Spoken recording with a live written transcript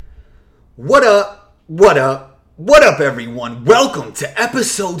What up? What up? What up, everyone? Welcome to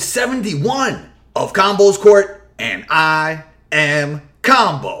episode 71 of Combo's Court, and I am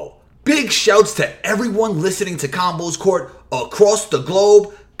Combo. Big shouts to everyone listening to Combo's Court across the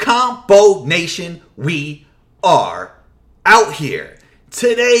globe. Combo Nation, we are out here.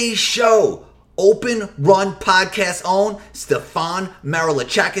 Today's show, Open Run Podcast own Stefan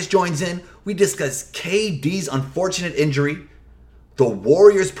Marilachakis joins in. We discuss KD's unfortunate injury, the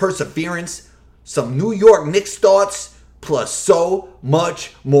Warriors' perseverance, some New York Knicks thoughts, plus so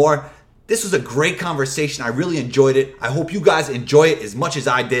much more. This was a great conversation. I really enjoyed it. I hope you guys enjoy it as much as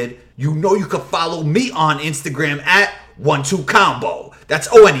I did. You know you can follow me on Instagram at 12combo. That's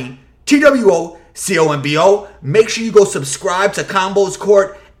ONETWOCOMBO. Make sure you go subscribe to Combo's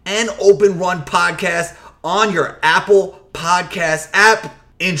Court and Open Run Podcast on your Apple Podcast app.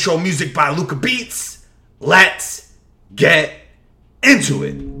 Intro music by Luca Beats. Let's get into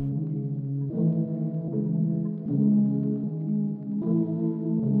it.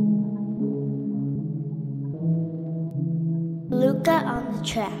 Luca on the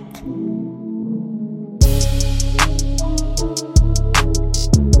track.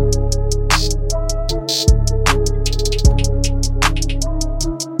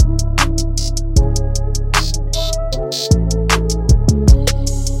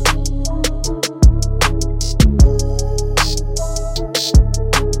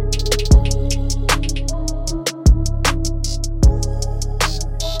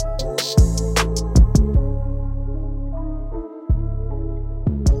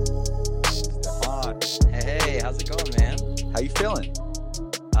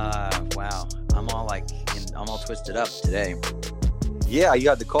 Twisted up today. Yeah, you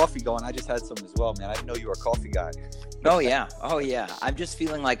had the coffee going. I just had some as well, man. I didn't know you were a coffee guy. Oh yeah. I'm just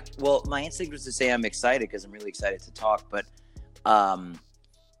feeling like, well, my instinct was to say I'm excited because I'm really excited to talk, but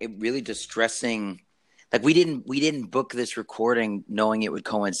it really distressing. Like we didn't book this recording knowing it would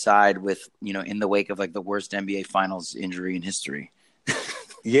coincide with, in the wake of like the worst NBA Finals injury in history.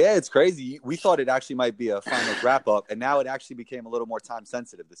 Yeah, it's crazy. We thought it actually might be a finals wrap up, and now it actually became a little more time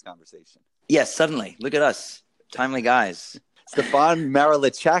sensitive, this conversation. Yes, suddenly. Look at us. Timely guys. Stefan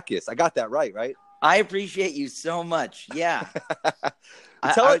Marilachakis. I got that right? I appreciate you so much. Yeah.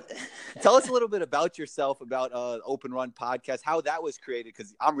 Tell us a little bit about yourself, about Open Run Podcast, how that was created,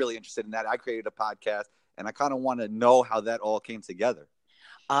 because I'm really interested in that. I created a podcast, and I kind of want to know how that all came together.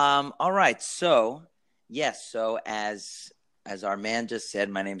 All right. So, yes. So as our man just said,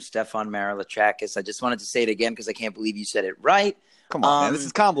 my name's Stefan Marilachakis. I just wanted to say it again because I can't believe you said it right. Come on, man. This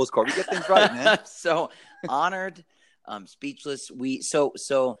is Combo's Court. We get things right, man. So honored, speechless.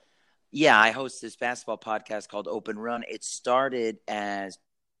 Yeah, I host this basketball podcast called Open Run. It started as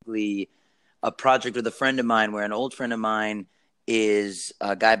a project with a friend of mine, where an old friend of mine is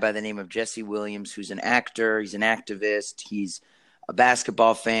a guy by the name of Jesse Williams, who's an actor. He's an activist. He's a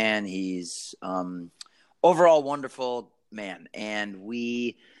basketball fan. He's overall wonderful man. And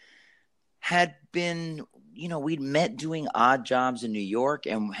we had been, we'd met doing odd jobs in New York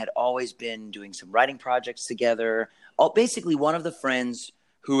and had always been doing some writing projects together. Basically one of the friends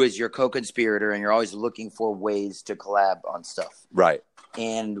who is your co-conspirator, and you're always looking for ways to collab on stuff. Right.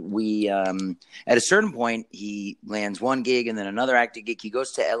 And we, at a certain point, he lands one gig and then another acting gig. He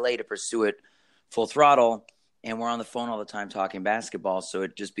goes to LA to pursue it full throttle. And we're on the phone all the time talking basketball. So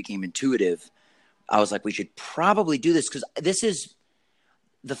it just became intuitive. I was like, we should probably do this, because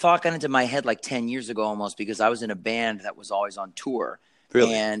the thought got into my head like 10 years ago almost, because I was in a band that was always on tour.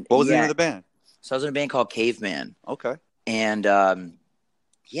 Really? And what was the name of the band? So I was in a band called Caveman. Okay. And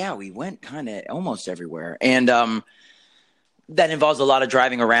we went kind of almost everywhere. And that involves a lot of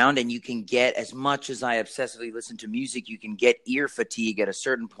driving around, and you can get, as much as I obsessively listen to music, you can get ear fatigue at a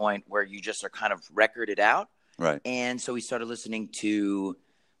certain point where you just are kind of recorded out. Right. And so we started listening to,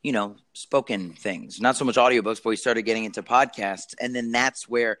 spoken things, not so much audiobooks, but we started getting into podcasts. And then that's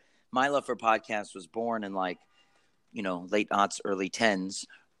where my love for podcasts was born in late aughts, early tens.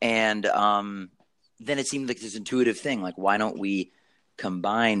 And then it seemed like this intuitive thing, like, why don't we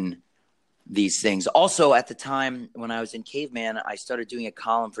combine these things? Also, at the time when I was in Caveman, I started doing a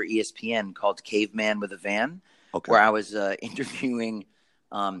column for ESPN called Caveman with a Van, where I was interviewing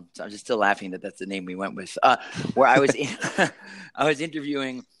so I'm just still laughing that that's the name we went with, where I was I was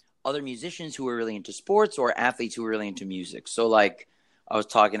interviewing other musicians who were really into sports or athletes who were really into music. So like I was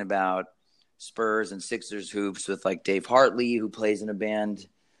talking about Spurs and Sixers hoops with like Dave Hartley, who plays in a band.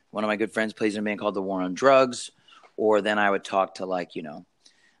 One of my good friends plays in a band called The War on Drugs. Or then I would talk to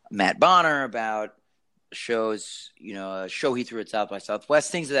Matt Bonner about shows, a show he threw at South by Southwest,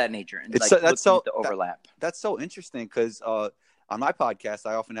 things of that nature. And that's the overlap. That's so interesting because on my podcast,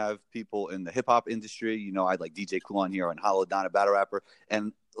 I often have people in the hip hop industry. You know, I like DJ Clue on here and Hollow Don, a battle rapper,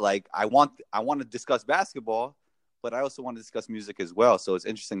 and like I want to discuss basketball, but I also want to discuss music as well. So it's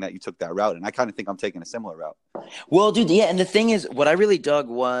interesting that you took that route, and I kind of think I'm taking a similar route. Well, dude, yeah, and the thing is, what I really dug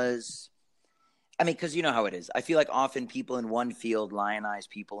was, I mean, because you know how it is. I feel like often people in one field lionize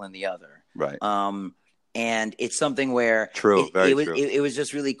people in the other. Right. And it's something where true. It was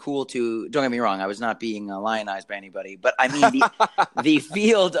just really cool to. Don't get me wrong, I was not being lionized by anybody, but I mean, the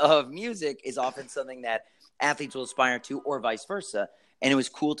field of music is often something that athletes will aspire to, or vice versa. And it was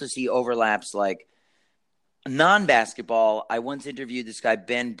cool to see overlaps like non-basketball. I once interviewed this guy,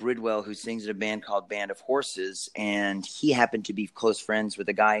 Ben Bridwell, who sings in a band called Band of Horses, and he happened to be close friends with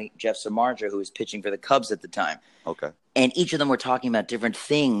a guy, Jeff Samardzija, who was pitching for the Cubs at the time. Okay. And each of them were talking about different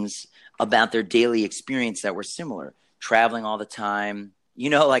things about their daily experience that were similar. Traveling all the time, you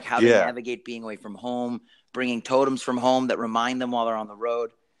know, like how they navigate being away from home, bringing totems from home that remind them while they're on the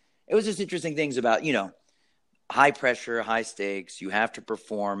road. It was just interesting things about, you know, high pressure, high stakes. You have to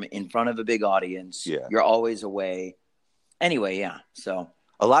perform in front of a big audience. Yeah. You're always away. Anyway, yeah. So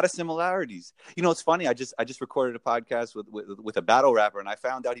a lot of similarities. You know, it's funny. I just recorded a podcast with a battle rapper, and I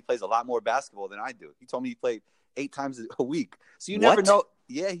found out he plays a lot more basketball than I do. He told me he played 8 times a week. So you never know.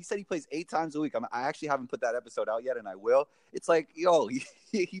 Yeah, he said he plays 8 times a week. I actually haven't put that episode out yet, and I will. It's like, yo,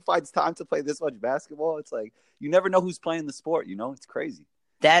 he finds time to play this much basketball. It's like you never know who's playing the sport. You know, it's crazy.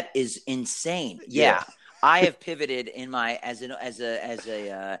 That is insane. Yeah. I have pivoted in my as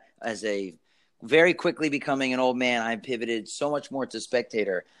a very quickly becoming an old man. I've pivoted so much more to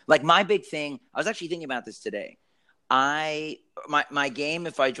spectator. Like my big thing, I was actually thinking about this today. My game,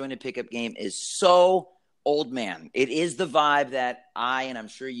 if I join a pickup game, is so old man. It is the vibe that and I'm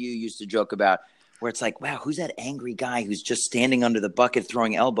sure you used to joke about, where it's like, wow, who's that angry guy who's just standing under the bucket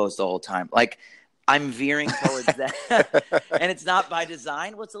throwing elbows the whole time? Like, I'm veering towards that. And it's not by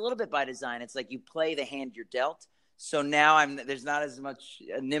design. Well, it's a little bit by design. It's like you play the hand you're dealt. So now there's not as much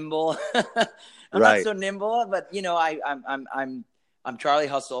nimble. I'm not so nimble, but you know, I'm Charlie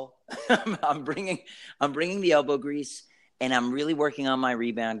Hustle. I'm bringing the elbow grease, and I'm really working on my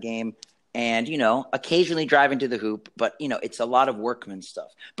rebound game. And, you know, occasionally driving to the hoop, but, you know, it's a lot of workman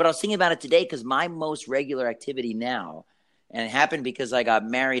stuff. But I was thinking about it today because my most regular activity now, and it happened because I got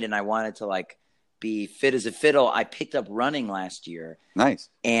married and I wanted to, like, be fit as a fiddle. I picked up running last year. Nice.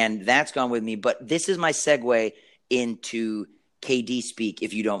 And that's gone with me. But this is my segue into KD speak,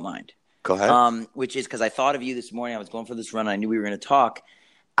 if you don't mind. Go ahead. Which is because I thought of you this morning. I was going for this run. I knew we were going to talk.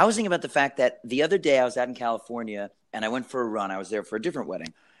 I was thinking about the fact that the other day I was out in California and I went for a run. I was there for a different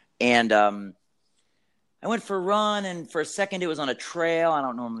wedding. And I went for a run, and for a second it was on a trail. I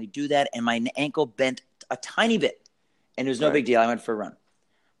don't normally do that. And my ankle bent a tiny bit, and it was no big deal. I went for a run.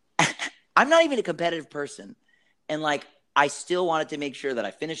 I'm not even a competitive person. And, like, I still wanted to make sure that I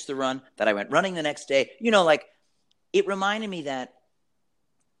finished the run, that I went running the next day. You know, like, it reminded me that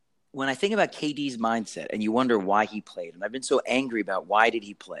when I think about KD's mindset and you wonder why he played, and I've been so angry about why did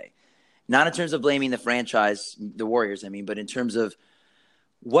he play, not in terms of blaming the franchise, the Warriors, I mean, but in terms of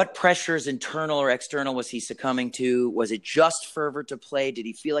what pressures, internal or external, was he succumbing to? Was it just fervor to play? Did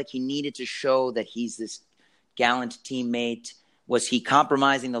he feel like he needed to show that he's this gallant teammate? Was he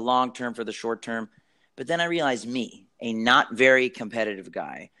compromising the long term for the short term? But then I realized me, a not very competitive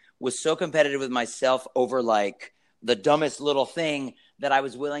guy, was so competitive with myself over like the dumbest little thing that I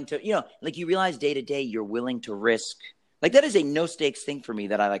was willing to, you know, like you realize day to day you're willing to risk. Like that is a no stakes thing for me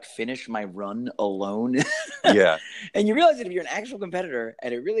that I like finish my run alone. Yeah. And you realize that if you're an actual competitor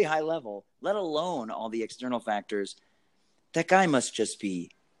at a really high level, let alone all the external factors, that guy must just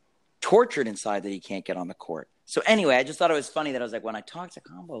be tortured inside that he can't get on the court. So anyway, I just thought it was funny that I was like, when I talk to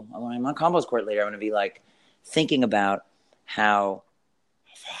Combo, when I'm on Combo's court later, I'm going to be like thinking about how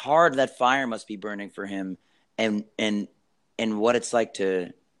hard that fire must be burning for him and what it's like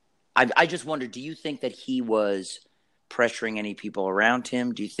to, I just wonder, do you think that he was pressuring any people around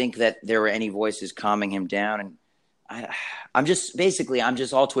him? Do you think that there were any voices calming him down? And I'm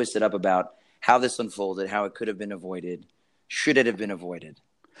just all twisted up about how this unfolded, how it could have been avoided. Should it have been avoided?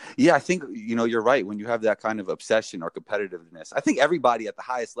 Yeah, I think, you know, you're right. When you have that kind of obsession or competitiveness, I think everybody at the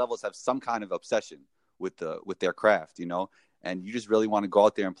highest levels have some kind of obsession with their craft, you know, and you just really want to go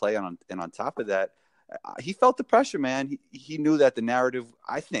out there and play. And on top of that, he felt the pressure, man. He knew that the narrative,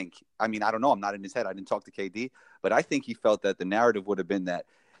 I don't know. I'm not in his head. I didn't talk to KD, but I think he felt that the narrative would have been that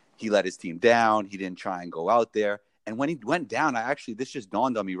he let his team down. He didn't try and go out there. And when he went down, this just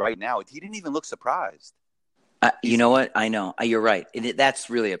dawned on me right now. He didn't even look surprised. You know what? I know. You're right. That's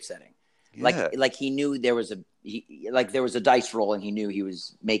really upsetting. Yeah. Like he knew there was a dice roll and he knew he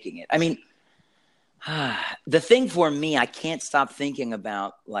was making it. I mean, The thing for me, I can't stop thinking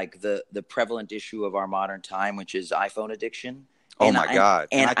about like the prevalent issue of our modern time, which is iPhone addiction. Oh my God.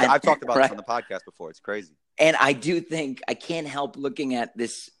 And I've talked about right? this on the podcast before. It's crazy. And I do think I can't help looking at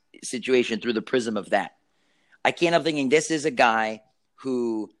this situation through the prism of that. I can't help thinking this is a guy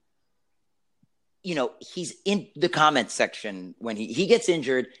who, you know, he's in the comments section when he gets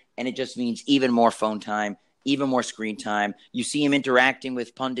injured, and it just means even more phone time, even more screen time. You see him interacting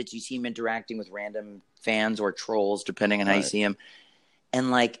with pundits. You see him interacting with random fans or trolls, depending on how you see him. And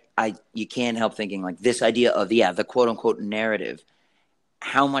like, you can't help thinking like this idea of the quote unquote narrative.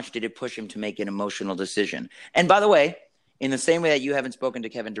 How much did it push him to make an emotional decision? And by the way, in the same way that you haven't spoken to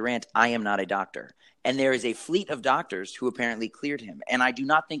Kevin Durant, I am not a doctor. And there is a fleet of doctors who apparently cleared him. And I do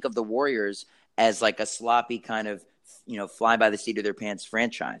not think of the Warriors as like a sloppy kind of, you know, fly by the seat of their pants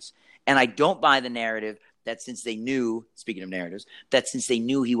franchise. And I don't buy the narrative that since they knew, speaking of narratives, that since they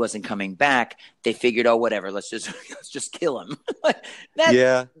knew he wasn't coming back, they figured, oh, whatever, let's just kill him.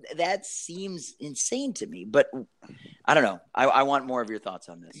 That seems insane to me. But I don't know. I want more of your thoughts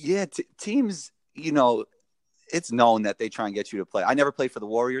on this. Yeah, teams, you know, it's known that they try and get you to play. I never played for the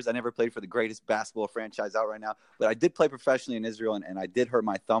Warriors. I never played for the greatest basketball franchise out right now. But I did play professionally in Israel, and I did hurt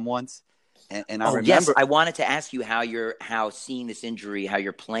my thumb once. And I remember. Yes, I wanted to ask you how seeing this injury, how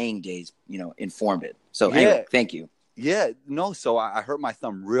your playing days, you know, informed it. So anyway, thank you. Yeah, no. So I hurt my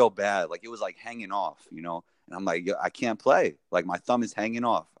thumb real bad. Like it was like hanging off, you know. And I'm like, I can't play. Like my thumb is hanging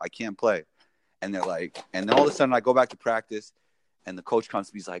off. I can't play. And they're like, and then all of a sudden I go back to practice, and the coach comes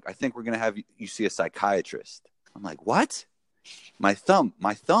to me. He's like, I think we're gonna have you see a psychiatrist. I'm like, what? My thumb.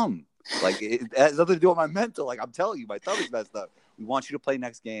 Like it has nothing to do with my mental. Like I'm telling you, my thumb is messed up. We want you to play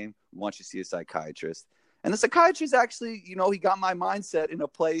next game. We want you to see a psychiatrist. And the psychiatrist actually, you know, he got my mindset in a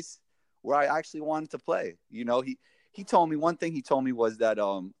place where I actually wanted to play. You know, he told me one thing he told me was that,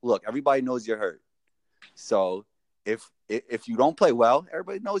 look, everybody knows you're hurt. So if you don't play well,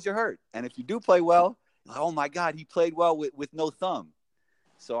 everybody knows you're hurt. And if you do play well, oh my God, he played well with no thumb.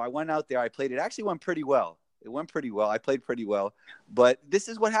 So I went out there, I played. It actually went pretty well. I played pretty well, but this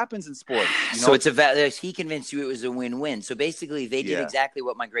is what happens in sports. You know? So he convinced you it was a win-win. So basically they did exactly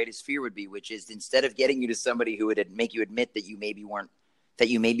what my greatest fear would be, which is instead of getting you to somebody who would make you admit that you maybe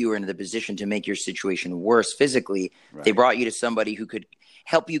were in the position to make your situation worse physically, They brought you to somebody who could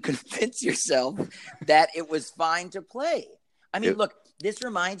help you convince yourself that it was fine to play. I mean, look, this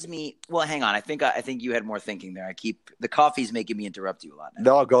reminds me. Well, hang on. I think you had more thinking there. The coffee's making me interrupt you a lot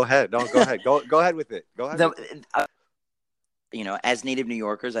now. No, go ahead. Go ahead with it. You know, as native New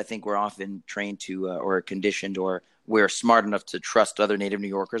Yorkers, I think we're often trained to, or conditioned, or we're smart enough to trust other native New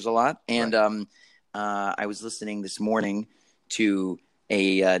Yorkers a lot. And I was listening this morning to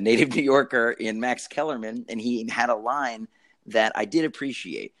a native New Yorker in Max Kellerman, and he had a line that I did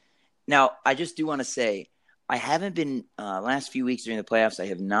appreciate. Now, I just do want to say, I haven't been last few weeks during the playoffs. I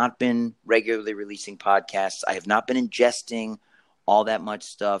have not been regularly releasing podcasts. I have not been ingesting all that much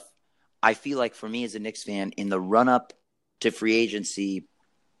stuff. I feel like for me as a Knicks fan, in the run-up to free agency,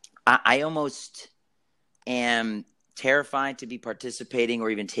 I almost am terrified to be participating or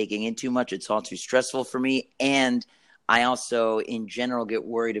even taking in too much. It's all too stressful for me. And I also, in general, get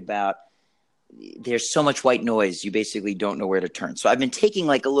worried about there's so much white noise, you basically don't know where to turn. So I've been taking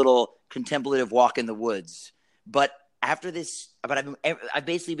like a little contemplative walk in the woods. But after this, I've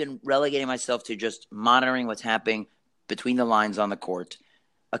basically been relegating myself to just monitoring what's happening between the lines on the court,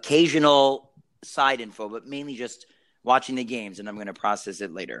 occasional side info, but mainly just watching the games, and I'm going to process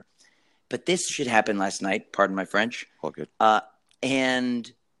it later. But this shit happened last night. Pardon my French. All good.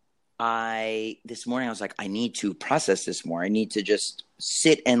 And this morning I was like, I need to process this more. I need to just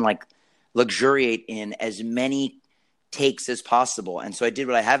sit and like luxuriate in as many takes as possible. And so I did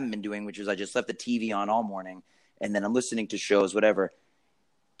what I haven't been doing, which is I just left the TV on all morning, and then I'm listening to shows, whatever.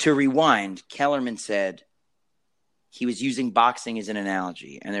 To rewind, Kellerman said he was using boxing as an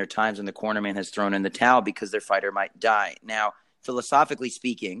analogy, and there are times when the cornerman has thrown in the towel because their fighter might die. Now, philosophically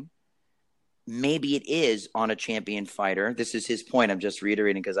speaking, maybe it is on a champion fighter. This is his point. I'm just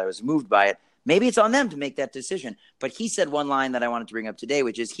reiterating because I was moved by it. Maybe it's on them to make that decision. But he said one line that I wanted to bring up today,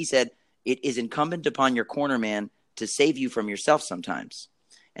 which is he said, it is incumbent upon your cornerman to save you from yourself sometimes.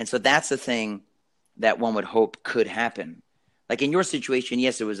 And so that's the thing that one would hope could happen. Like in your situation,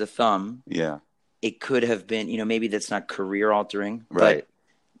 yes, it was a thumb. Yeah. It could have been, maybe that's not career altering, right, but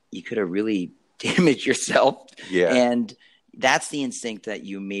you could have really damaged yourself. Yeah. And that's the instinct that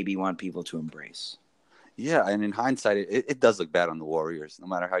you maybe want people to embrace. Yeah. And in hindsight, it does look bad on the Warriors, no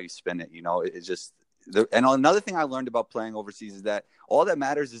matter how you spin it. It's just and another thing I learned about playing overseas is that all that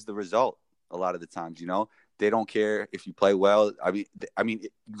matters is the result. A lot of the times, they don't care if you play well. I mean, you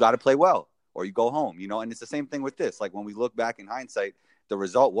got to play well. or you go home, you know. And it's the same thing with this. Like when we look back in hindsight, the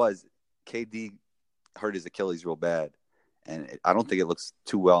result was KD hurt his Achilles real bad, and I don't think it looks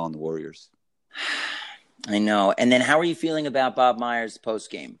too well on the Warriors. I know. And then how are you feeling about Bob Myers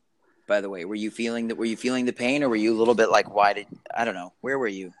post game? By the way, were you feeling the pain, or were you a little bit like, I don't know, where were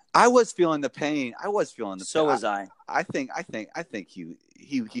you? I was feeling the pain. So was I. I think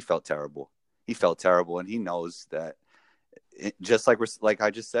he felt terrible. He felt terrible, and he knows that. Just like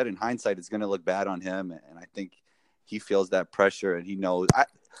I just said, in hindsight, it's going to look bad on him, and I think he feels that pressure, and he knows.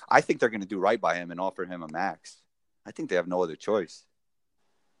 I think they're going to do right by him and offer him a max. I think they have no other choice.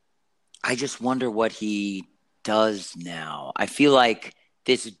 I just wonder what he does now. I feel like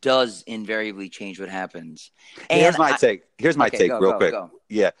this does invariably change what happens. And Here's my take. Real quick. Go.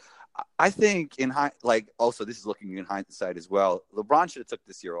 Yeah, I think also this is looking in hindsight as well. LeBron should have took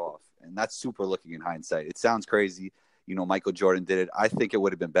this year off, and that's super looking in hindsight. It sounds crazy, you know. Michael Jordan did it. I think it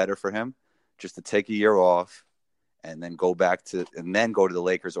would have been better for him just to take a year off and then go to the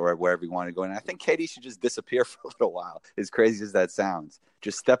Lakers or wherever you want to go. And I think KD should just disappear for a little while. As crazy as that sounds,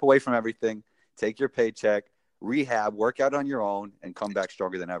 just step away from everything, take your paycheck, rehab, work out on your own, and come back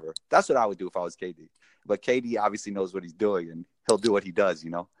stronger than ever. That's what I would do if I was KD. But KD obviously knows what he's doing, and he'll do what he does, you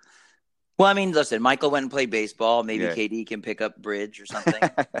know? Well, I mean, listen, Michael went and played baseball. Maybe Yeah. KD can pick up bridge or something.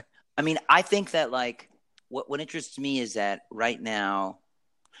 I mean, I think that, like, what interests me is that right now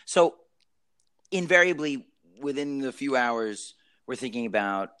 – so invariably within the few hours, we're thinking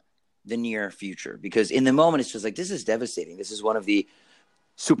about the near future. Because in the moment, it's just like, this is devastating. This is one of the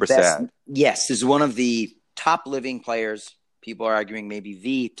Super best, sad. Yes, this is one of the top living players. People are arguing maybe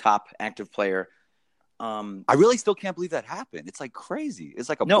the top active player. I really still can't believe that happened. It's like crazy. It's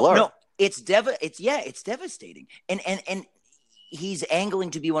like a blur. No, it's devastating. And he's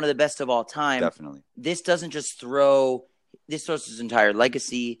angling to be one of the best of all time. Definitely. This doesn't just throws his entire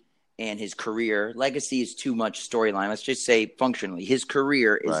legacy and his career. Legacy is too much storyline. Let's just say functionally, his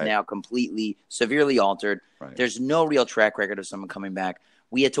career is Right. now completely, severely altered. Right. There's no real track record of someone coming back.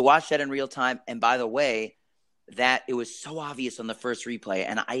 We had to watch that in real time. And by the way, that it was so obvious on the first replay,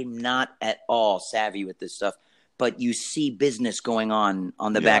 and I'm not at all savvy with this stuff, but you see business going on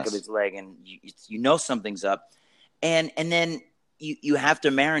the back of Yes. his leg, and you know something's up. And then you have to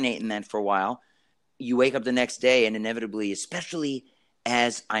marinate in that for a while. You wake up the next day, and inevitably, especially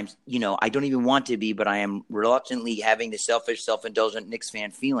as I don't even want to be, but I am reluctantly having the selfish, self-indulgent Knicks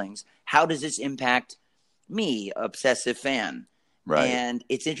fan feelings. How does this impact me, obsessive fan? Right. And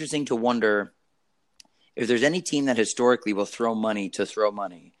it's interesting to wonder if there's any team that historically will throw money to throw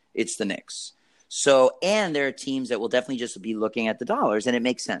money, it's the Knicks. So, and there are teams that will definitely just be looking at the dollars, and it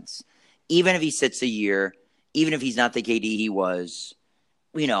makes sense. Even if he sits a year, even if he's not the KD he was,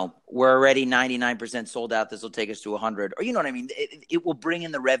 we're already 99% sold out. This will take us to 100. Or, you know what I mean? It will bring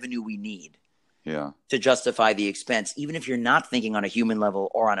in the revenue we need Yeah. to justify the expense, even if you're not thinking on a human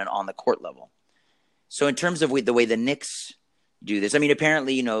level or on the court level. So in terms of the way the Knicks do this, I mean,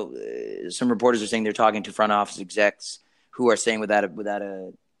 apparently, some reporters are saying they're talking to front office execs who are saying without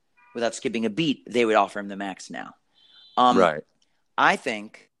skipping a beat, they would offer him the max now. Right. I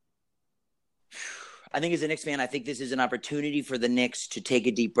think as a Knicks fan, I think this is an opportunity for the Knicks to take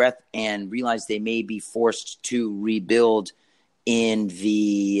a deep breath and realize they may be forced to rebuild in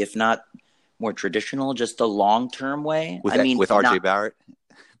the, if not more traditional, just the long-term way. With RJ Barrett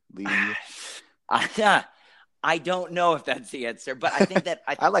leading you? I don't know if that's the answer, but I think that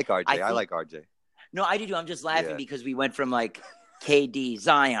I like RJ. I like RJ. No, I do too. I'm just laughing Yeah. because we went from like KD,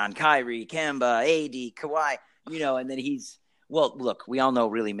 Zion, Kyrie, Kemba, AD, Kawhi, and then well, look, we all know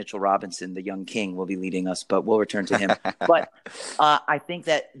really Mitchell Robinson, the young king, will be leading us, but we'll return to him. But I think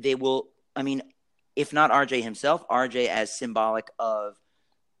that they will, if not RJ himself, RJ as symbolic of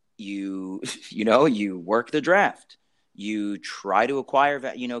you work the draft. You try to acquire,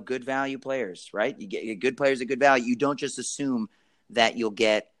 good value players, right? You get good players at good value. You don't just assume that you'll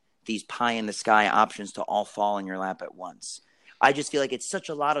get these pie-in-the-sky options to all fall in your lap at once. I just feel like it's such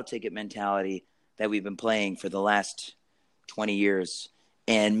a lotto ticket mentality that we've been playing for the last 20 years.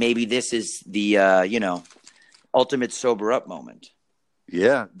 And maybe this is the, ultimate sober-up moment.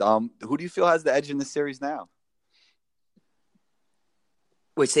 Yeah. Who do you feel has the edge in this series now?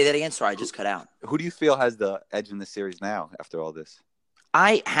 Wait, say that again? Sorry, I just cut out. Who do you feel has the edge in the series now after all this?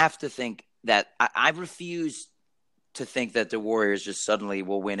 I have to think that I refuse to think that the Warriors just suddenly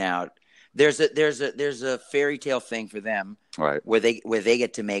will win out. There's a fairy tale thing for them, Right. where they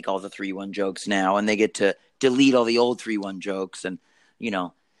get to make all the 3-1 jokes now, and they get to delete all the old 3-1 jokes, and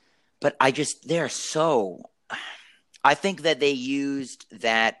But they're so. I think that they used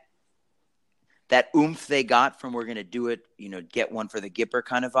that oomph they got from "we're going to do it," get one for the Gipper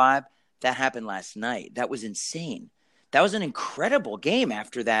kind of vibe. that happened last night. That was insane. That was an incredible game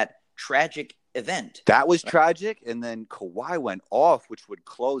after that tragic event. That was tragic. And then Kawhi went off, which would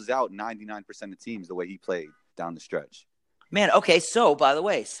close out 99% of teams the way he played down the stretch. Man, okay. So, by the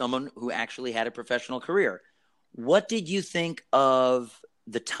way, someone who actually had a professional career. What did you think of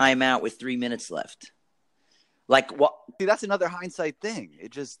the timeout with 3 minutes left? Like, what? See, that's another hindsight thing.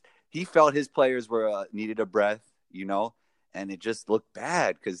 He felt his players were needed a breath, and it just looked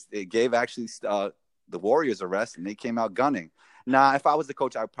bad because it gave actually the Warriors a rest, and they came out gunning. Now, if I was the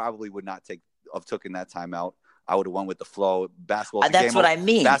coach, I probably would not have taken that timeout. I would have won with the flow. Basketball. That's what I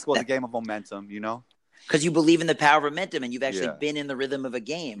mean. Basketball is a game of momentum, Because you believe in the power of momentum, and you've actually been in the rhythm of a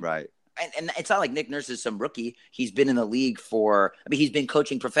game, right? And it's not like Nick Nurse is some rookie. He's been in the league he's been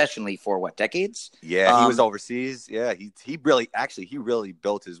coaching professionally for what, decades? Yeah, he was overseas. Yeah, he really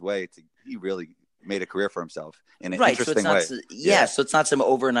built his way he really made a career for himself in an interesting way. So it's not some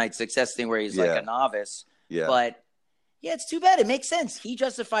overnight success thing where he's like a novice. Yeah. But yeah, it's too bad. It makes sense. He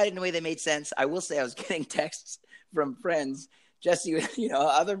justified it in a way that made sense. I will say I was getting texts from friends, Jesse,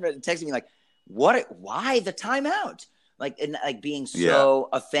 other friends texting me like, why the timeout? Being so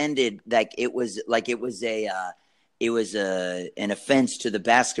offended, it was an offense to the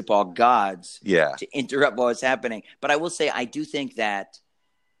basketball gods to interrupt what was happening. But I will say, I do think that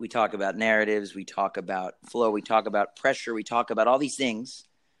we talk about narratives, we talk about flow, we talk about pressure, we talk about all these things.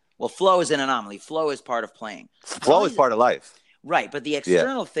 Well, flow is an anomaly. Flow is part of playing. Flow is part of life. Right. But the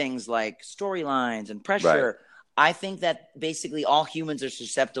external things like storylines and pressure, I think that basically all humans are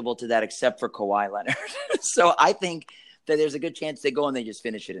susceptible to that except for Kawhi Leonard. So I think that there's a good chance they go and they just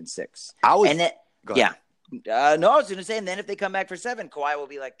finish it in 6. I was going to say, and then if they come back for 7, Kawhi will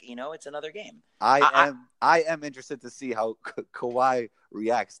be like, it's another game. I am interested to see how Kawhi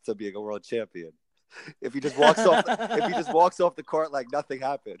reacts to being a world champion. If he just walks off, the court like nothing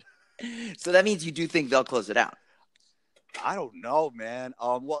happened. So that means you do think they'll close it out. I don't know, man.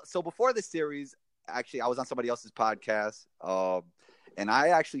 So before the series, actually, I was on somebody else's podcast, and I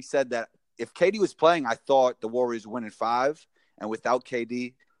actually said that if KD was playing, I thought the Warriors would win in 5, and without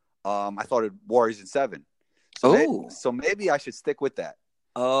KD, I thought it Warriors in 7. So maybe I should stick with that.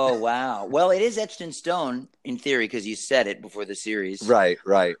 Oh, wow. Well, it is etched in stone in theory because you said it before the series. Right.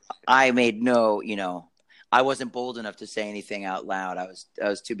 I made I wasn't bold enough to say anything out loud. I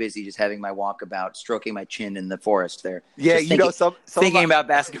was too busy just having my walkabout, stroking my chin in the forest there. Yeah, thinking about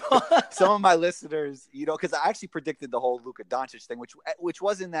basketball. Some of my listeners, because I actually predicted the whole Luka Doncic thing, which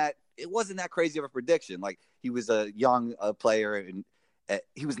wasn't that crazy of a prediction. Like, he was a young player, and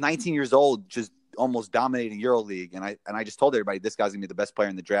he was 19 years old, just almost dominating EuroLeague, and I just told everybody this guy's gonna be the best player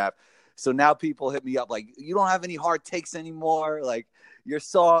in the draft. So now people hit me up like, you don't have any hard takes anymore. Like, you're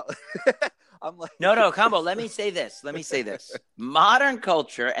so. I'm like, no, Combo. Let me say this. Modern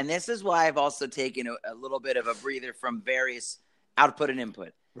culture, and this is why I've also taken a little bit of a breather from various output and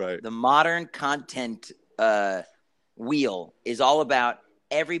input. Right. The modern content wheel is all about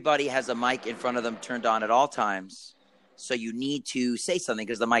everybody has a mic in front of them turned on at all times. So you need to say something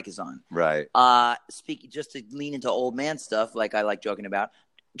because the mic is on. Right. Just to lean into old man stuff, like I like joking about,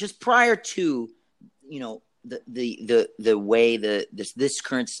 just prior to, the way this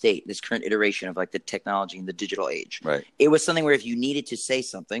current state, this current iteration of like the technology and the digital age. Right. It was something where if you needed to say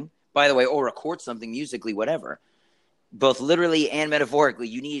something, by the way, or record something musically, whatever, both literally and metaphorically,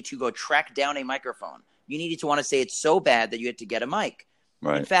 you needed to go track down a microphone. You needed to want to say it so bad that you had to get a mic.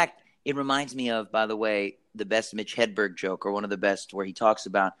 Right. In fact, it reminds me of, by the way, the best Mitch Hedberg joke, or one of the best, where he talks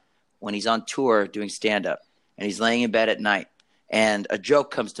about when he's on tour doing stand-up and he's laying in bed at night and a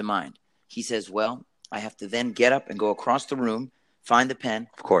joke comes to mind. He says, well, I have to then get up and go across the room, find the pen,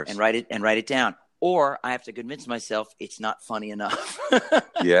 of course, and write it down. Or I have to convince myself it's not funny enough.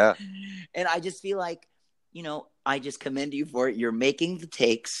 Yeah. And I just feel like, I just commend you for it. You're making the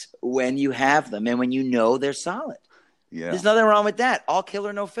takes when you have them and when you know they're solid. Yeah. There's nothing wrong with that. All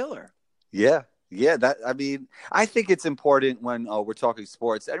killer, no filler. Yeah. Yeah. I think it's important when we're talking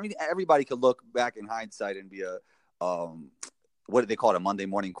sports. I mean, everybody could look back in hindsight and be what do they call it? A Monday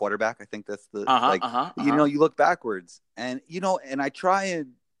morning quarterback. I think that's the, you look backwards and, and I try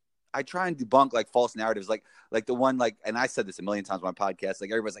and debunk like false narratives, like the one, like, and I said this a million times on my podcast,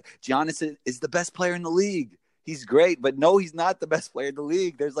 like everybody's like, Giannis is the best player in the league. He's great, but no, he's not the best player in the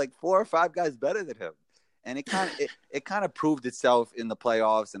league. There's like 4 or 5 guys better than him. And it kind of proved itself in the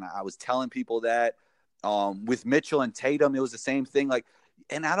playoffs. And I was telling people that with Mitchell and Tatum, it was the same thing. Like,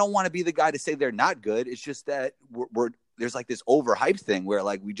 and I don't want to be the guy to say they're not good. It's just that there's like this overhyped thing where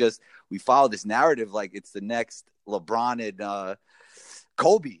like we follow this narrative like it's the next LeBron and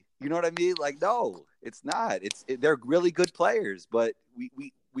Kobe. You know what I mean? Like, no, it's not. They're really good players, but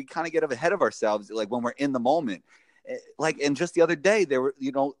we kind of get ahead of ourselves, like when we're in the moment. Like, and just the other day, they were,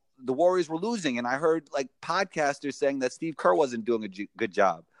 the Warriors were losing, and I heard like podcasters saying that Steve Kerr wasn't doing a good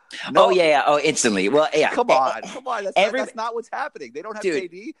job. No, Oh, instantly. Well, yeah. Come on. That's not what's happening. They don't have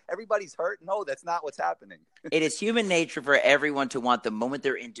KD. Everybody's hurt. No, that's not what's happening. It is human nature for everyone to want the moment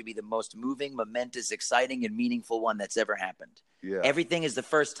they're in to be the most moving, momentous, exciting, and meaningful one that's ever happened. Yeah. Everything is the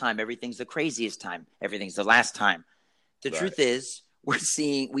first time. Everything's the craziest time. Everything's the last time. The truth is,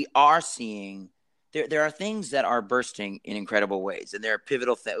 we are seeing. There are things that are bursting in incredible ways, and there are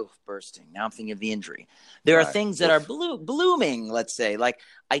pivotal bursting. Now I'm thinking of the injury. There are things that are blooming, let's say. Like,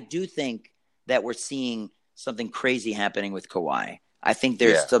 I do think that we're seeing something crazy happening with Kawhi. I think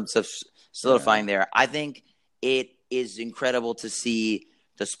there's some stuff solidifying there. I think it is incredible to see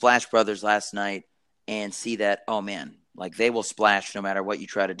the Splash Brothers last night and see that, oh, man, like they will splash no matter what you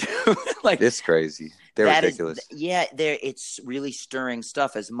try to do. Like, it's crazy. They're ridiculous. It's really stirring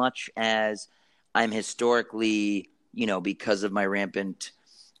stuff as much as – I'm historically, because of my rampant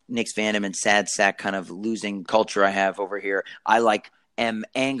Knicks fandom and sad sack kind of losing culture I have over here, I am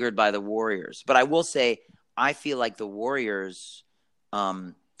angered by the Warriors. But I will say, I feel like the Warriors,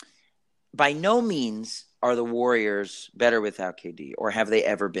 by no means are the Warriors better without KD, or have they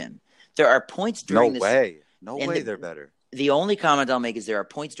ever been? There are points during this. No way they're better. The only comment I'll make is there are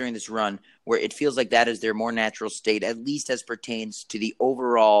points during this run where it feels like that is their more natural state, at least as pertains to the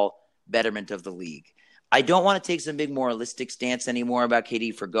overall betterment of the league. I don't want to take some big moralistic stance anymore about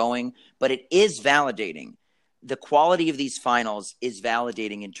KD for going, but it is validating. The quality of these finals is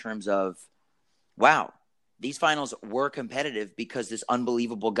validating in terms of, wow, these finals were competitive because this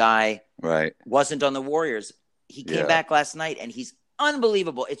unbelievable guy wasn't on the Warriors. He came back last night, and he's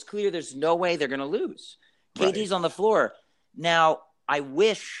unbelievable. It's clear there's no way they're going to lose. KD's on the floor. Now, I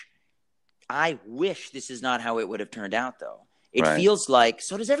wish this is not how it would have turned out, though. It feels like,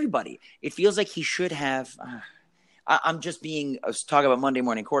 so does everybody. It feels like he should have. I'm just being talking about Monday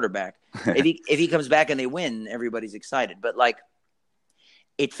morning quarterback. If he comes back and they win, everybody's excited. But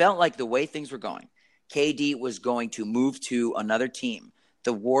it felt like the way things were going, KD was going to move to another team.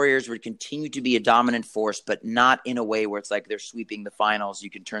 The Warriors would continue to be a dominant force, but not in a way where it's like they're sweeping the finals. You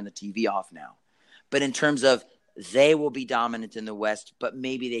can turn the TV off now. But in terms of they will be dominant in the West, but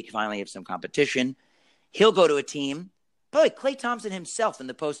maybe they can finally have some competition. He'll go to a team. By the way, Klay Thompson himself in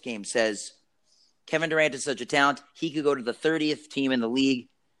the postgame says Kevin Durant is such a talent. He could go to the 30th team in the league,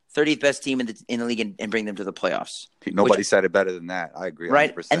 30th best team in the league, and bring them to the playoffs. Nobody said it better than that. I agree 100%.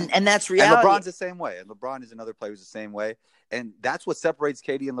 Right, and that's reality. And LeBron's the same way. And LeBron is another player who's the same way. And that's what separates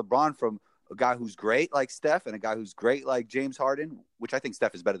KD and LeBron from a guy who's great like Steph and a guy who's great like James Harden, which I think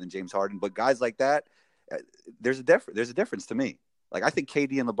Steph is better than James Harden. But guys like that, there's a difference to me. Like, I think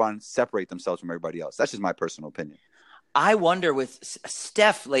KD and LeBron separate themselves from everybody else. That's just my personal opinion. I wonder with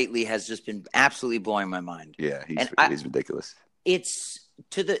Steph lately has just been absolutely blowing my mind. Yeah, he's ridiculous. The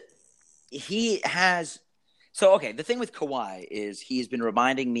thing with Kawhi is he's been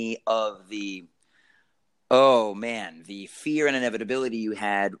reminding me of the fear and inevitability you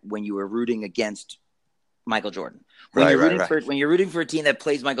had when you were rooting against Michael Jordan. When you're rooting for a team that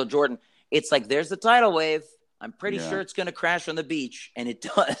plays Michael Jordan, it's like there's the tidal wave. I'm pretty sure it's going to crash on the beach, and it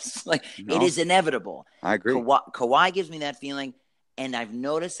does. It is inevitable. I agree. Kawhi gives me that feeling, and I've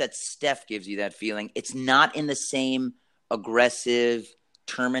noticed that Steph gives you that feeling. It's not in the same aggressive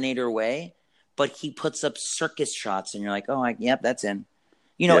Terminator way, but he puts up circus shots, and you're like, yep, that's in.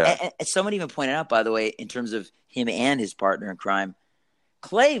 And someone even pointed out, by the way, in terms of him and his partner in crime,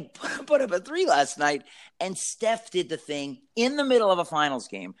 Klay put up a 3 last night, and Steph did the thing in the middle of a finals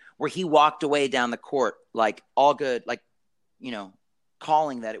game where he walked away down the court like all good,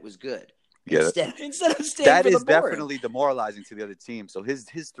 calling that it was good. Yeah, instead of staying that for the is board. Definitely demoralizing to the other team. So his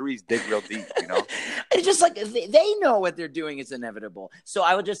threes dig real deep, It's just like they know what they're doing is inevitable. So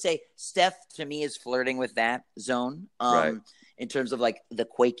I would just say Steph to me is flirting with that zone. In terms of the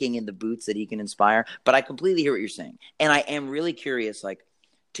quaking in the boots that he can inspire. But I completely hear what you're saying. And I am really curious,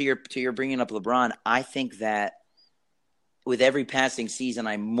 to your bringing up LeBron, I think that with every passing season,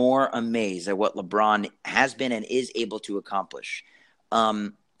 I'm more amazed at what LeBron has been and is able to accomplish.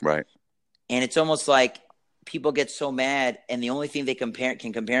 Right. And it's almost like people get so mad, and the only thing they can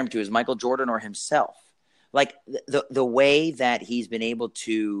compare him to is Michael Jordan or himself. Like the way that he's been able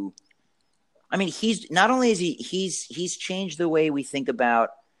to. I mean, he's not only is he's changed the way we think about.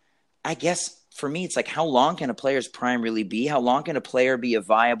 I guess for me, it's like, how long can a player's prime really be? How long can a player be a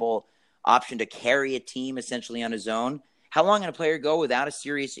viable option to carry a team essentially on his own? How long can a player go without a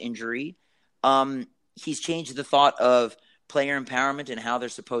serious injury? He's changed the thought of player empowerment and how they're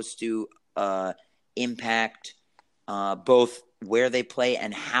supposed to impact both where they play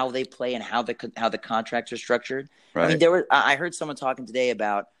and how they play and how the contracts are structured. Right. I mean, I heard someone talking today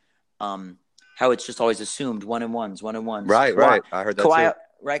about how it's just always assumed one and ones. Right, right. I heard that too.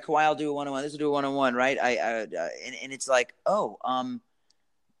 Right, Kawhi will do a 1-on-1. This will do a 1-on-1, right? And it's like, the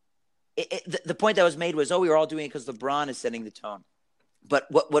point that was made was, we were all doing it because LeBron is setting the tone. But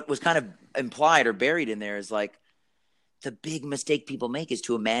what was kind of implied or buried in there is like the big mistake people make is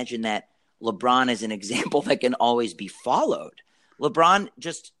to imagine that LeBron is an example that can always be followed. LeBron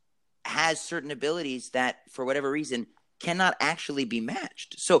just has certain abilities that, for whatever reason, cannot actually be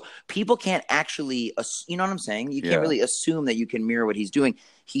matched. So people can't actually, you know what I'm saying? You can't really assume that you can mirror what he's doing.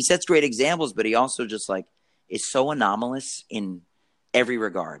 He sets great examples, but he also just like is so anomalous in every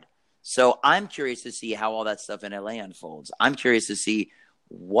regard. So I'm curious to see how all that stuff in LA unfolds. I'm curious to see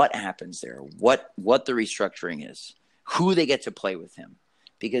what happens there, what the restructuring is, who they get to play with him,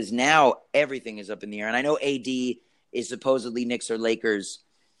 because now everything is up in the air. And I know AD is supposedly Knicks or Lakers.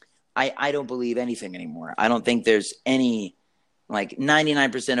 I don't believe anything anymore. I don't think there's any, like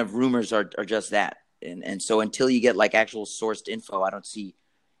 99% of rumors are just that. And so until you get like actual sourced info, I don't see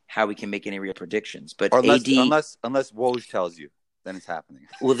how we can make any real predictions. But unless, AD, unless Woj tells you, then it's happening.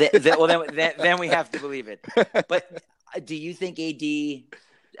 Well, then we have to believe it. But do you think AD,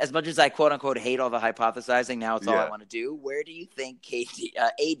 as much as I quote unquote hate all the hypothesizing, now it's all I want to do, where do you think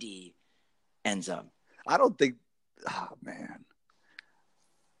AD ends up? I don't think. Oh man.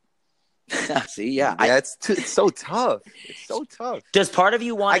 See, yeah, it's so tough. It's so tough. Does part of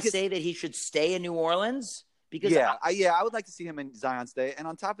you want to say that he should stay in New Orleans? Because I would like to see him in Zion stay. And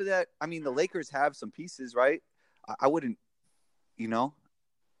on top of that, I mean, the Lakers have some pieces, right? I wouldn't, you know.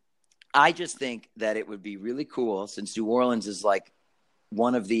 I just think that it would be really cool, since New Orleans is like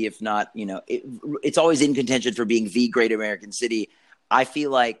one of the, if not, you know, it's always in contention for being the great American city. I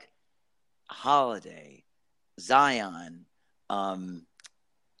feel like Holiday, Zion,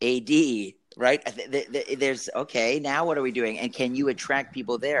 AD, right? There's okay. Now what are we doing? And can you attract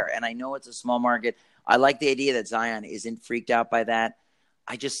people there? And I know it's a small market. I like the idea that Zion isn't freaked out by that.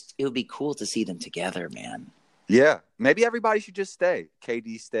 It would be cool to see them together, man. Yeah, maybe everybody should just stay.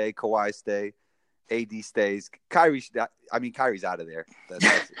 KD stay, Kawhi stay, AD stays. Kyrie's out of there.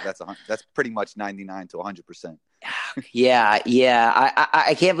 That's pretty much 99 to 100%. Yeah.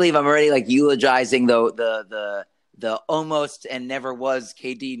 I can't believe I'm already like eulogizing the almost and never was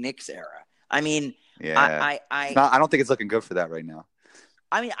KD Knicks era. I mean, I don't think it's looking good for that right now.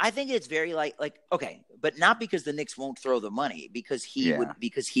 I mean, I think it's very like okay, but not because the Knicks won't throw the money, because he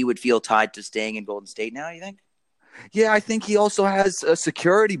would feel tied to staying in Golden State now. You think? Yeah, I think he also has a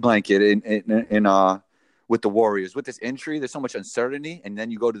security blanket in with the Warriors. With this injury, there's so much uncertainty, and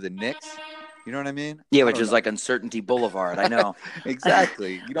then you go to the Knicks. You know what I mean? Yeah, which is like Uncertainty Boulevard. I know.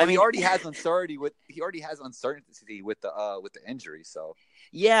 Exactly. You know, he already has uncertainty with the injury. So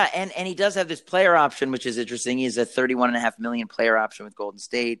yeah, and he does have this player option, which is interesting. He's a $31.5 million player option with Golden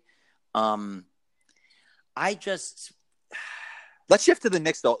State. Let's shift to the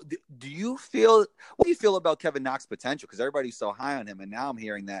Knicks, though. What do you feel about Kevin Knox's potential? Because everybody's so high on him, and now I'm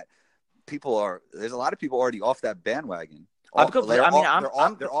hearing that there's a lot of people already off that bandwagon.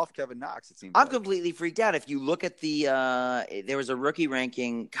 They're off Kevin Knox. It seems. I'm completely freaked out. If you look at there was a rookie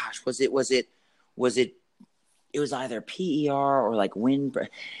ranking. Gosh, was it? It was either PER or like win.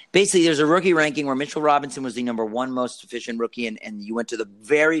 Basically, there's a rookie ranking where Mitchell Robinson was the number one most efficient rookie, and you went to the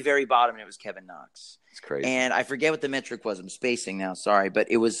very, very bottom, and it was Kevin Knox. It's crazy. And I forget what the metric was. I'm spacing now. Sorry,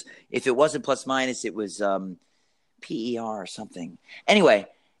 but it was, if it wasn't plus minus, it was PER or something. Anyway.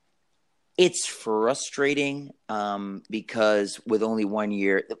 It's frustrating because with only 1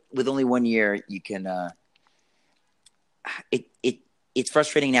 year, you can. It's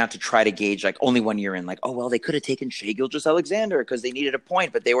frustrating now to try to gauge like only 1 year in, like, oh well, they could have taken Shai Gilgeous-Alexander because they needed a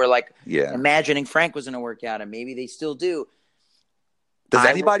point, but they were like imagining Frank was going to work out, and maybe they still do. Does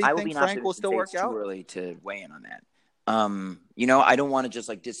anybody think Frank will still work out? It's too early to weigh in on that. You know, I don't want to just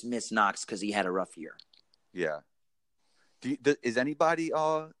like dismiss Knox because he had a rough year. Yeah. Is anybody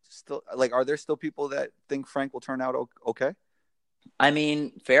still like? Are there still people that think Frank will turn out okay? I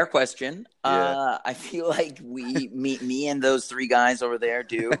mean, fair question. Yeah. I feel like me and those three guys over there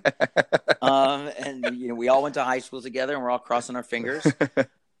do. And you know, we all went to high school together, and we're all crossing our fingers.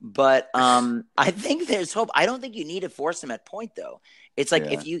 But I think there's hope. I don't think you need to force him at point, though. It's like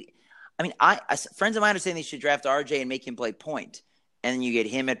if you, I mean, friends of mine are saying they should draft RJ and make him play point. And then you get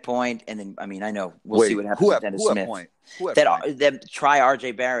him at point, and then, I mean, I know we'll see what happens with Dennis Smith. That try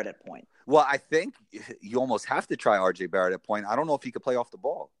RJ Barrett at point. Well, I think you almost have to try RJ Barrett at point. I don't know if he could play off the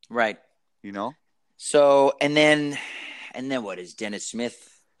ball. Right. You know? So, and then what is Dennis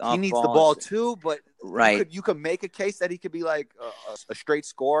Smith? he needs the ball too, but right. You could make a case that he could be like a straight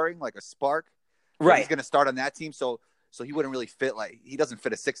scoring, like a spark. Right. He's going to start on that team, so he wouldn't really fit. Like, he doesn't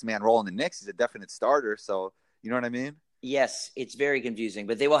fit a 6-man role in the Knicks. He's a definite starter. So you know what I mean? Yes, it's very confusing,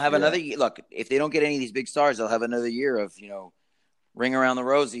 but they will have another look. If they don't get any of these big stars, they'll have another year of ring around the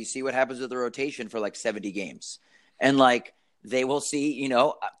rosy, see what happens with the rotation for like 70 games, and like they will see.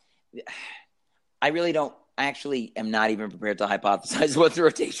 I really don't. I actually am not even prepared to hypothesize what the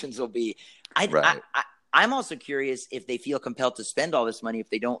rotations will be. I'm also curious if they feel compelled to spend all this money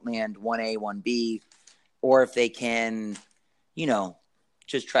if they don't land 1A, 1B, or if they can,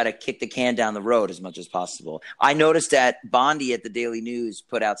 just try to kick the can down the road as much as possible. I noticed that Bondi at the Daily News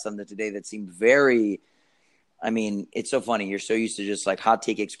put out something today that seemed very – it's so funny. You're so used to just like Hot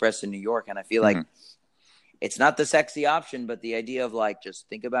Take Express in New York, and I feel like it's not the sexy option, but the idea of like just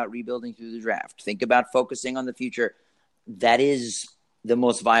think about rebuilding through the draft. Think about focusing on the future. That is the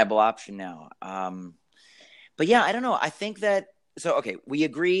most viable option now. But yeah, I don't know. I think that – so, okay, we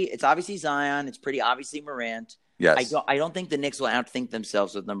agree. It's obviously Zion. It's pretty obviously Morant. Yes. I don't think the Knicks will outthink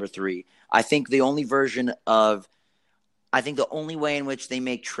themselves with number 3. I think the only way in which they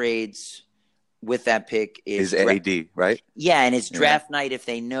make trades with that pick is AD, right? Yeah, and it's draft night if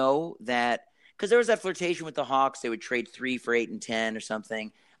they know that – because there was that flirtation with the Hawks. They would trade 3 for 8 and 10 or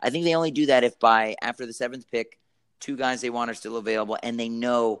something. I think they only do that if after the 7th pick, 2 guys they want are still available, and they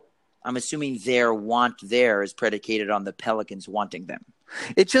know – I'm assuming their want there is predicated on the Pelicans wanting them.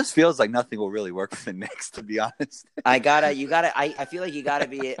 It just feels like nothing will really work for the Knicks, to be honest. I feel like you gotta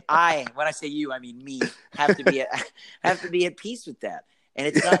be. When I say you, I mean me. Have to be at peace with that. And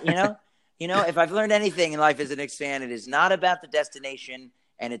it's not, if I've learned anything in life as a Knicks fan, it is not about the destination,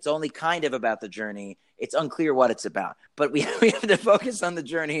 and it's only kind of about the journey. It's unclear what it's about, but we have to focus on the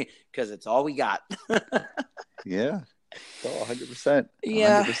journey because it's all we got. Yeah. Oh, 100%.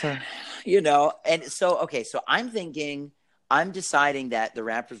 Yeah. 100%. And so I'm deciding that the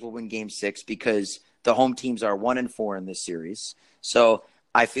Raptors will win Game 6 because the home teams are 1-4 in this series. So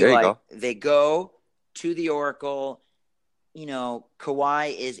I feel like they go to the Oracle.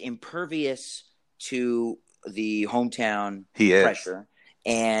 Kawhi is impervious to the hometown pressure,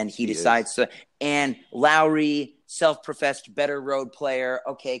 and he decides to. And Lowry, self-professed better road player.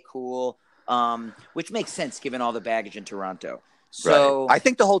 Okay, cool. Which makes sense given all the baggage in Toronto. So I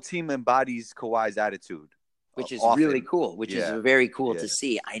think the whole team embodies Kawhi's attitude. Which is really cool, is very cool to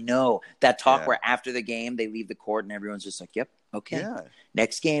see. I know that talk where after the game they leave the court and everyone's just like, yep, okay,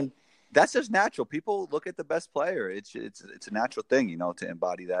 next game. That's just natural. People look at the best player. It's a natural thing, to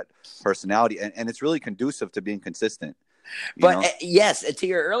embody that personality. And it's really conducive to being consistent. Yes, to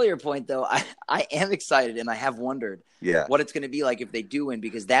your earlier point, though, I am excited and I have wondered what it's going to be like if they do win,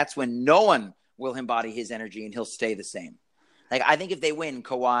 because that's when no one will embody his energy and he'll stay the same. Like, I think if they win,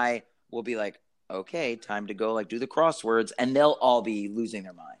 Kawhi will be like, okay, time to go do the crosswords, and they'll all be losing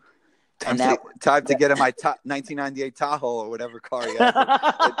their mind. Time to get in my 1998 Tahoe or whatever car he has.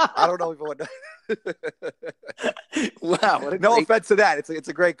 I don't know even Wow! No offense to that. It's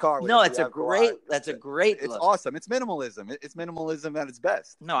a great car. No, that's a great. It's awesome. It's minimalism. It's minimalism at its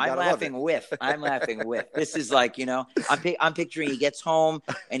best. No, I'm laughing with. This is like, I'm picturing he gets home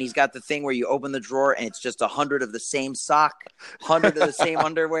and he's got the thing where you open the drawer and it's just 100 of the same sock, 100 of the same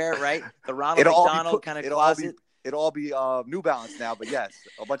underwear, right? The Ronald McDonald kind of closet. It'll all be New Balance now, but yes,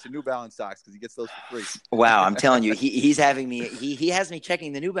 a bunch of New Balance socks because he gets those for free. Wow, I'm telling you, he's having me. He has me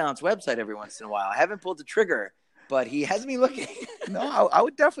checking the New Balance website every once in a while. I haven't pulled the trigger, but he has me looking. No, I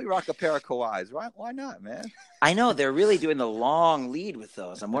would definitely rock a pair of Kawhis. Why not, man? I know they're really doing the long lead with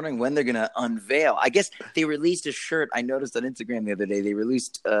those. I'm wondering when they're going to unveil. I guess they released a shirt. I noticed on Instagram the other day they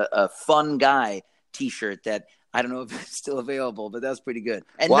released a Fun Guy T-shirt that I don't know if it's still available, but that was pretty good.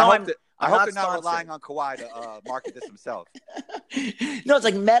 And I hope they're not relying on Kawhi to market this himself. No, it's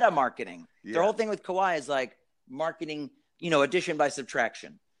like meta marketing. Yeah. Their whole thing with Kawhi is like marketing, addition by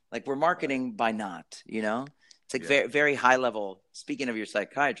subtraction. Like we're marketing by not, It's like very, very high level. Speaking of your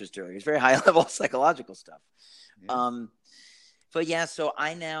psychiatrist earlier, it's very high level psychological stuff. Yeah. But yeah, so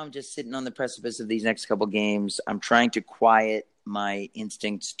I now am just sitting on the precipice of these next couple games. I'm trying to quiet my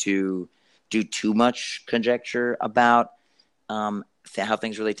instincts to do too much conjecture about how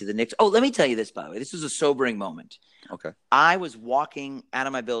things relate to the Knicks. Oh, let me tell you this, by the way. This was a sobering moment. Okay. I was walking out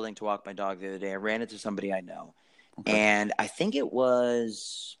of my building to walk my dog the other day. I ran into somebody I know. Okay. And I think it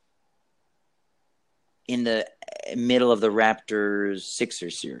was in the middle of the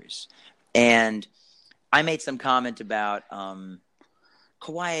Raptors-Sixers series. And I made some comment about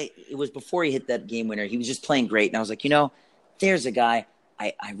Kawhi. It was before he hit that game winner. He was just playing great. And I was like, there's a guy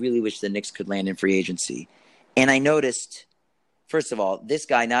I really wish the Knicks could land in free agency. And I noticed first of all, this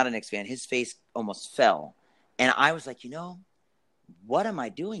guy, not a Knicks fan, his face almost fell. And I was like, what am I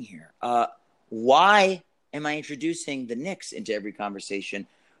doing here? Why am I introducing the Knicks into every conversation?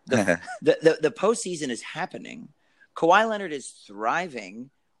 The postseason is happening. Kawhi Leonard is thriving.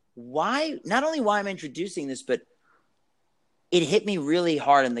 Not only why I'm introducing this, but it hit me really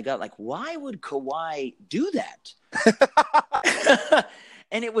hard in the gut. Like, why would Kawhi do that?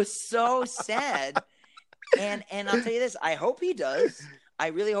 And it was so sad. And I'll tell you this, I hope he does. I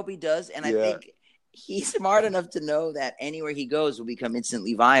really hope he does. And I think he's smart enough to know that anywhere he goes will become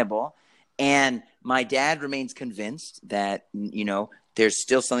instantly viable. And my dad remains convinced that, there's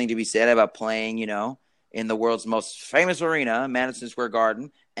still something to be said about playing, in the world's most famous arena, Madison Square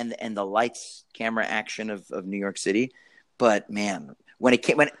Garden, and the lights, camera action of New York City. But man, when it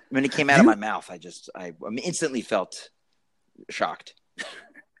came out of my mouth, I instantly felt shocked.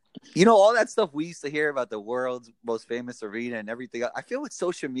 All that stuff we used to hear about the world's most famous arena and everything. I feel with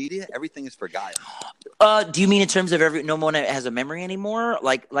social media, everything is forgotten. Do you mean in terms of no one has a memory anymore?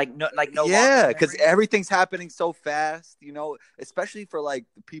 No. Yeah, because everything's happening so fast. Especially for like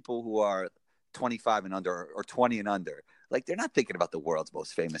the people who are 25 and under or 20 and under. Like they're not thinking about the world's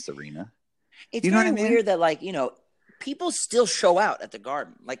most famous arena. It's very weird that people still show out at the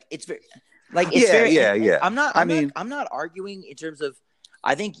Garden. I'm not arguing in terms of.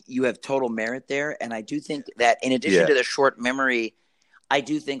 I think you have total merit there, and I do think that in addition to the short memory, I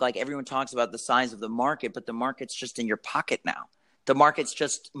do think everyone talks about the size of the market, but the market's just in your pocket now. The market's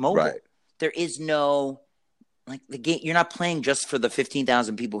just mobile. Right. There is no the game. You're not playing just for the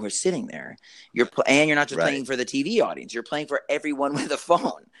 15,000 people who are sitting there. And you're not just playing for the TV audience. You're playing for everyone with a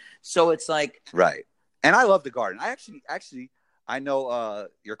phone. So it's right. And I love the Garden. I actually. I know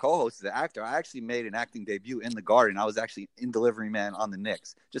your co-host is an actor. I actually made an acting debut in the Garden. I was actually in Delivery Man on the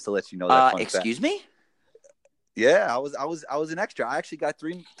Knicks. Just to let you know that. Excuse me? Yeah, I was an extra. I actually got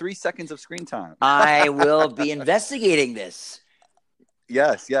three seconds of screen time. I will be investigating this.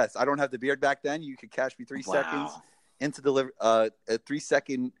 Yes. I don't have the beard back then. You could catch me 3 seconds into a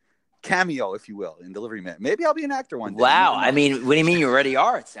 3-second cameo, if you will, in Delivery Man. Maybe I'll be an actor one day. Wow. I mean, what do you mean you already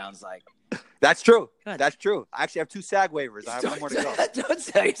are? It sounds like. That's true. God. That's true. I actually have 2 SAG waivers. I have one more to go. Don't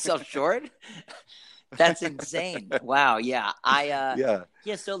sell yourself short. That's insane. Wow. Yeah.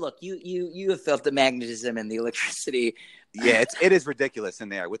 Yeah. So look, you have felt the magnetism and the electricity. Yeah. It is ridiculous in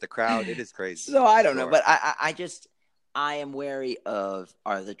there with the crowd. It is crazy. So I don't know, but I am wary of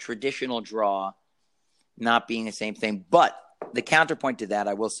the traditional draw not being the same thing. But the counterpoint to that,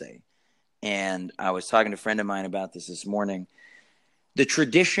 I will say, and I was talking to a friend of mine about this morning. The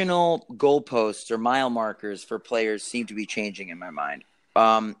traditional goalposts or mile markers for players seem to be changing in my mind.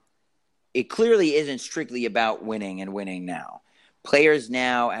 It clearly isn't strictly about winning and winning now. Players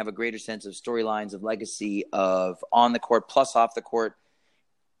now have a greater sense of storylines, of legacy, of on the court plus off the court.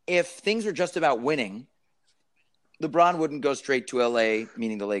 If things were just about winning, LeBron wouldn't go straight to LA,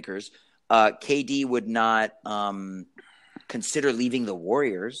 meaning the Lakers. KD would not consider leaving the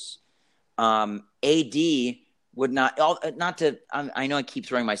Warriors. AD would not I know I keep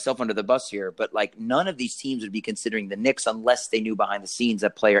throwing myself under the bus here, but none of these teams would be considering the Knicks unless they knew behind the scenes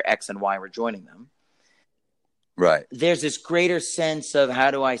that player X and Y were joining them. Right. There's this greater sense of how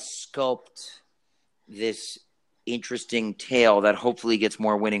do I sculpt this interesting tale that hopefully gets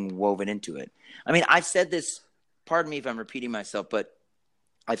more winning woven into it. I mean, I've said this, pardon me if I'm repeating myself, but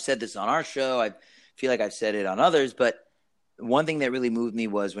I've said this on our show. I feel like I've said it on others, but one thing that really moved me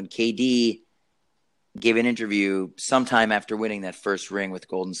was when KD gave an interview sometime after winning that first ring with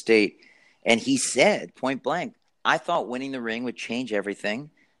Golden State. And he said, point blank, I thought winning the ring would change everything.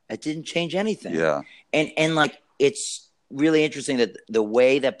 It didn't change anything. Yeah. And it's really interesting that the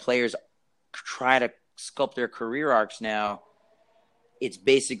way that players try to sculpt their career arcs now, it's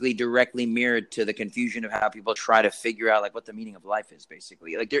basically directly mirrored to the confusion of how people try to figure out what the meaning of life is,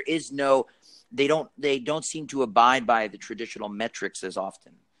 basically. There is they don't seem to abide by the traditional metrics as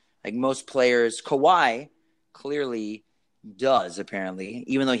often. Most players, Kawhi clearly does, apparently,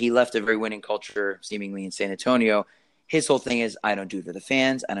 even though he left a very winning culture seemingly in San Antonio. His whole thing is, I don't do it for the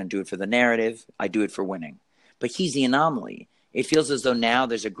fans. I don't do it for the narrative. I do it for winning. But he's the anomaly. It feels as though now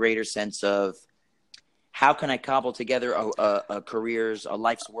there's a greater sense of how can I cobble together a career's, a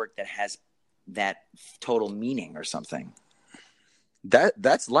life's work that has that total meaning or something.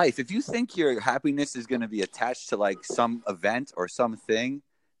 That's life. If you think your happiness is going to be attached to some event or something,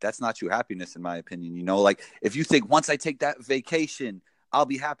 that's not true happiness, in my opinion. If you think once I take that vacation, I'll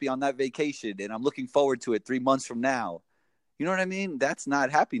be happy on that vacation and I'm looking forward to it 3 months from now. You know what I mean? That's not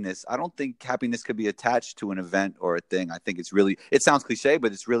happiness. I don't think happiness could be attached to an event or a thing. I think it sounds cliche,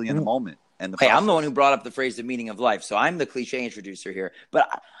 but it's really in the moment. and the Hey, I'm the process. one who brought up the phrase "the meaning of life," so I'm the cliche introducer here.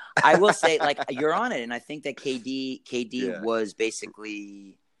 But I will say, like, you're on it, and I think that KD was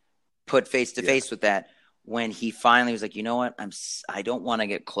basically put face to face with that when he finally was like, you know what, I don't want to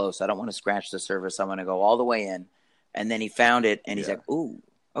get close. I don't want to scratch the surface. I'm going to go all the way in, and then he found it, and he's like, ooh,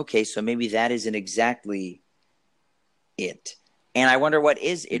 okay, so maybe that isn't exactly it. And I wonder what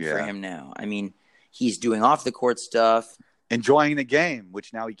is it for him now. I mean, he's doing off the court stuff. Enjoying the game,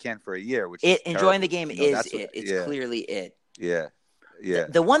 which now he can't for a year. Enjoying the game is it. It's clearly it. Yeah. Yeah.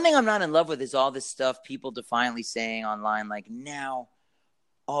 The one thing I'm not in love with is all this stuff people defiantly saying online, like now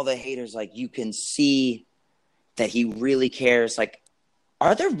all the haters, like you can see that he really cares. Like,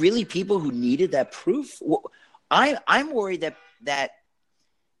 are there really people who needed that proof? I'm worried that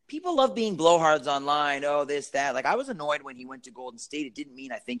people love being blowhards online. Oh, this, that. Like, I was annoyed when he went to Golden State. It didn't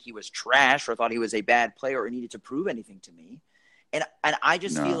mean I think he was trash or thought he was a bad player or needed to prove anything to me. And I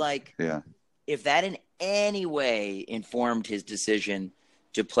just feel like if that in any way informed his decision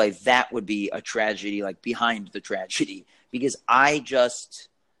to play, that would be a tragedy, like behind the tragedy. Because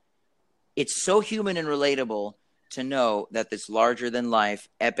it's so human and relatable to know that this larger-than-life,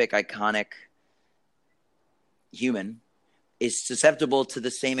 epic, iconic human is susceptible to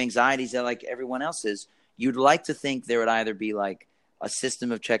the same anxieties that like everyone else is. You'd like to think there would either be like a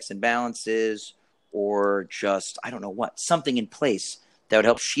system of checks and balances or just, I don't know what, something in place that would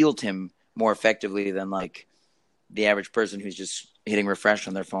help shield him more effectively than like the average person who's just hitting refresh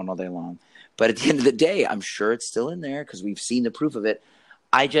on their phone all day long. But at the end of the day, I'm sure it's still in there because we've seen the proof of it.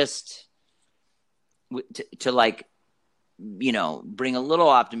 I just, to like, you know, bring a little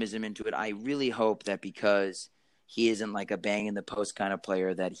optimism into it, I really hope that because he isn't like a bang in the post kind of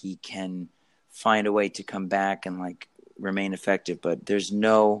player that he can find a way to come back and like remain effective. But there's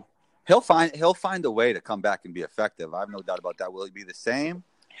no, he'll find a way to come back and be effective. I have no doubt about that. Will he be the same?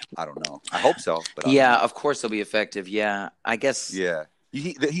 I don't know. I hope so. But of course he'll be effective. Yeah, I guess. Yeah,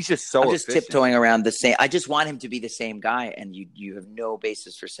 he's just so. I'm just tiptoeing around the same. I just want him to be the same guy, and you have no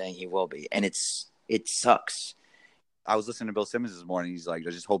basis for saying he will be, and it sucks. I was listening to Bill Simmons this morning. He's like,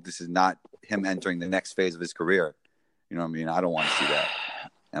 I just hope this is not him entering the next phase of his career. You know what I mean? I don't want to see that.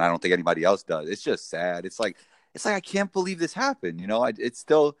 And I don't think anybody else does. It's just sad. It's like I can't believe this happened. You know, it's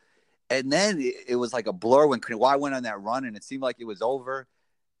still, and then it was like a blur when Kawhi went on that run and it seemed like it was over.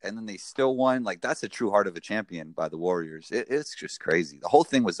 And then they still won. Like, that's a true heart of a champion by the Warriors. It's just crazy. The whole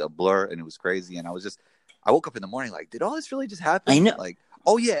thing was a blur and it was crazy. And I woke up in the morning like, did all this really just happen? I know. Like,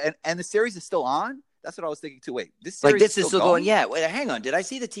 oh yeah. And the series is still on? That's what I was thinking too. Wait, this series is still going? Yeah. Wait, hang on. Did I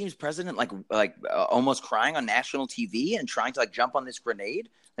see the team's president almost crying on national TV and trying to like jump on this grenade?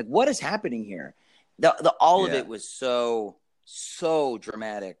 Like, what is happening here? All of it was so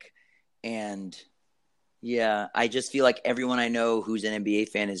dramatic, and yeah, I just feel like everyone I know who's an NBA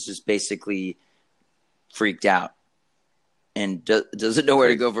fan is just basically freaked out and doesn't know where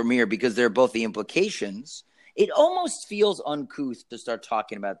to go from here because they're both the implications. It almost feels uncouth to start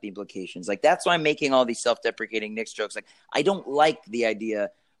talking about the implications. Like, that's why I'm making all these self-deprecating Knicks jokes. Like, I don't like the idea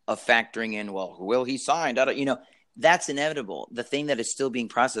of factoring in, well, will he sign? That's inevitable. The thing that is still being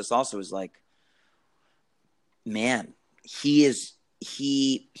processed also is like, man, he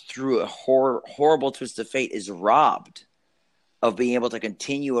through a horrible twist of fate is robbed of being able to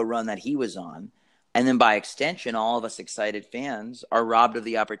continue a run that he was on. And then by extension, all of us excited fans are robbed of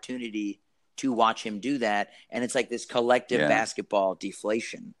the opportunity to watch him do that. And it's like this collective basketball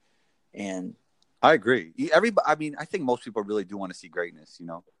deflation. And I agree. I think most people really do want to see greatness. You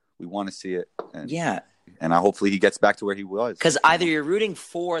know, we want to see it. And, and hopefully he gets back to where he was. Because either you're rooting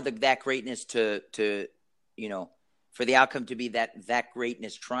for that greatness to, you know, for the outcome to be that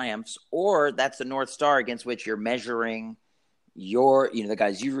greatness triumphs, or that's the North Star against which you're measuring the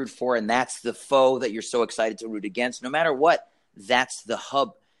guys you root for. And that's the foe that you're so excited to root against. No matter what, that's the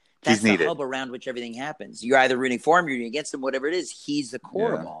hub. That's the hub around which everything happens. You're either rooting for him, you're rooting against him, whatever it is. He's the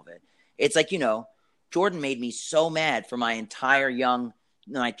core of all of it. It's like, you know, Jordan made me so mad for my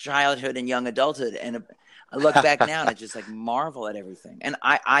childhood and young adulthood. And I look back now and I just like marvel at everything. And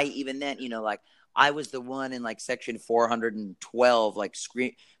I even then, you know, like I was the one in like section 412, like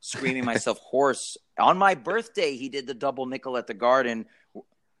screaming myself hoarse. On my birthday, he did the double nickel at the Garden.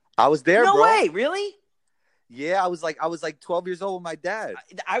 I was there, bro. No way, really? Yeah, I was like 12 years old with my dad.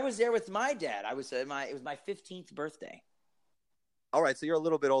 I was there with my dad. It was my 15th birthday. All right, so you're a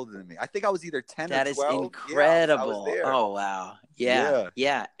little bit older than me. I think I was either 10 or 12. That is incredible. Yeah, I was there. Oh, wow.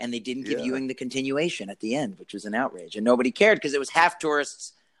 Yeah. And they didn't give Ewing the continuation at the end, which was an outrage. And nobody cared because it was half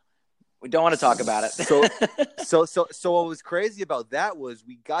tourists. We don't want to talk about it. So what was crazy about that was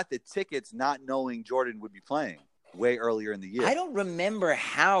we got the tickets not knowing Jordan would be playing. way earlier in the year. I don't remember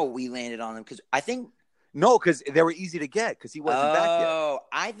how we landed on them because I think. No, because they were easy to get because he wasn't back yet. Oh,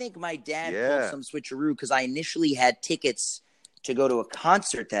 I think my dad pulled some switcheroo because I initially had tickets to go to a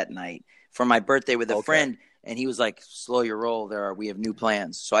concert that night for my birthday with a friend, and he was like, "Slow your roll. We have new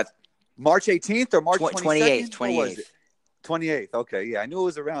plans." So March 18th or March 28th. 28th. Okay, yeah, I knew it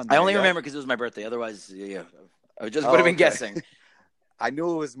was around there. I only remember because it was my birthday. Otherwise, yeah, I just would have been guessing. I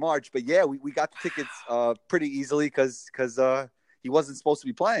knew it was March, but yeah, we got the tickets pretty easily because he wasn't supposed to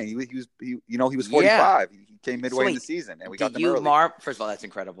be playing. He was 45. Yeah. He came midway in the season, and we got them early. First of all, that's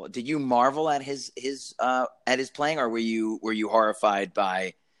incredible. Did you marvel at his playing, or were you horrified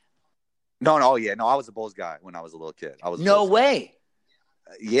by? No, I was a Bulls guy when I was a little kid. No way.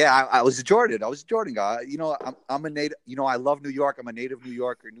 Yeah, I was a Jordan. I was a Jordan guy. I'm a native. I love New York. I'm a native New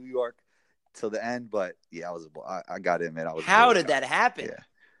Yorker. New York till the end. But yeah, I got in, man. How did that happen? Yeah.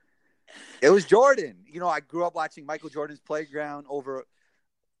 It was Jordan. I grew up watching Michael Jordan's Playground over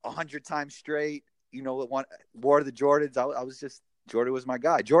 100 times straight. War of the Jordans. I was just Jordan was my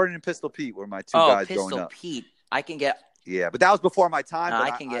guy. Jordan and Pistol Pete were my two guys growing up. Pistol Pete. I can get. Yeah, but that was before my time.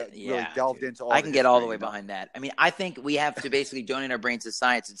 I really delved into all. I can get all the way behind that. I mean, I think we have to basically donate our brains to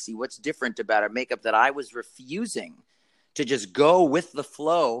science and see what's different about our makeup that I was refusing to just go with the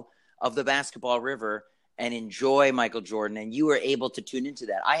flow of the basketball river and enjoy Michael Jordan, and you were able to tune into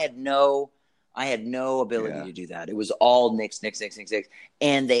that. I had no ability to do that. It was all Knicks,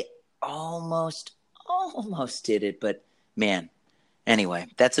 and they almost did it. But man, anyway,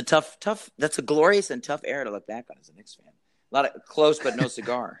 that's a glorious and tough era to look back on as a Knicks fan. A lot of close, but no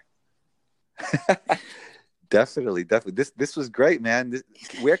cigar. Definitely. This was great, man.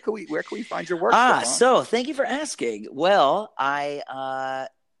 Where can we find your work? So thank you for asking. Well,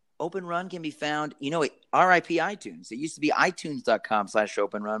 Open Run can be found, RIP iTunes. It used to be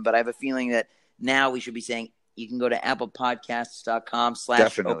iTunes.com/Open but I have a feeling that now we should be saying you can go to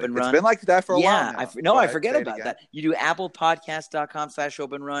applepodcasts.com/Open It's been like that for a while now. I forget about that. You do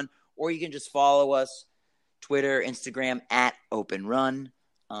applepodcast.com/Open or you can just follow us, Twitter, Instagram @Open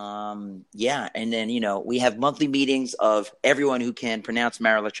and then, we have monthly meetings of everyone who can pronounce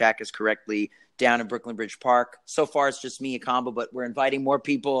Mariolachakis correctly down in Brooklyn Bridge Park. So far, it's just me and Combo, but we're inviting more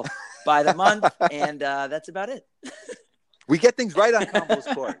people by the month, and that's about it. We get things right on Combo's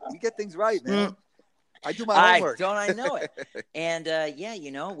Court. We get things right, man. I do my homework. Don't I know it? And,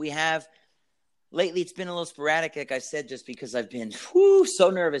 we have – lately it's been a little sporadic, like I said, just because I've been so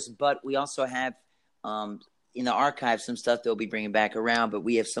nervous. But we also have in the archive some stuff they'll be bringing back around. But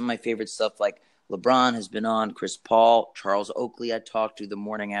we have some of my favorite stuff like LeBron has been on, Chris Paul, Charles Oakley I talked to the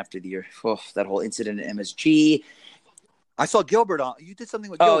morning after that whole incident at MSG. I saw Gilbert on. You did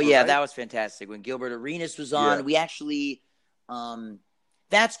something with Gilbert, right? That was fantastic. When Gilbert Arenas was on, we actually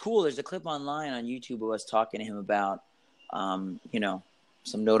that's cool. There's a clip online on YouTube of us talking to him about, some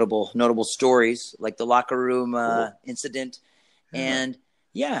notable stories like the locker room incident. And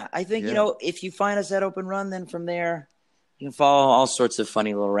I think, if you find us at Open Run, then from there you can follow all sorts of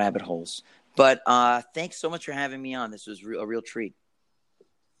funny little rabbit holes. But thanks so much for having me on. This was a real treat.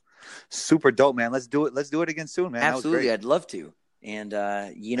 Super dope, man. Let's do it. Let's do it again soon, man. Absolutely. I'd love to. And,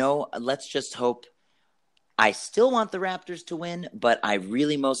 let's just hope. I still want the Raptors to win, but I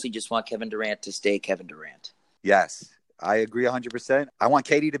really mostly just want Kevin Durant to stay Kevin Durant. Yes, I agree 100%. I want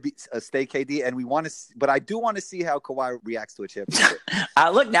KD to stay KD, and but I do want to see how Kawhi reacts to a championship.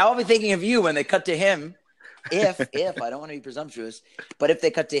 Look, now I'll be thinking of you when they cut to him. If I don't want to be presumptuous, but if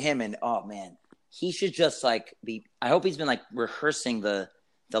they cut to him and he should just be. I hope he's been rehearsing the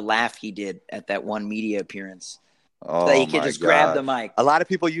laugh he did at that one media appearance. Oh, so he could just grab the mic. A lot of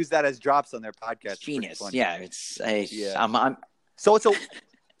people use that as drops on their podcast. Genius. Yeah, So it's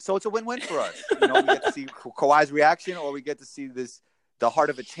a win-win for us. We get to see Kawhi's reaction, or we get to see the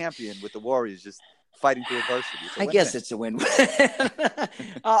heart of a champion with the Warriors just fighting through adversity. I guess it's a win-win.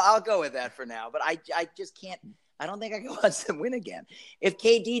 I'll go with that for now, but I just can't. I don't think I can watch them win again. If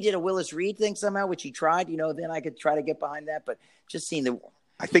KD did a Willis Reed thing somehow, which he tried, then I could try to get behind that. But just seeing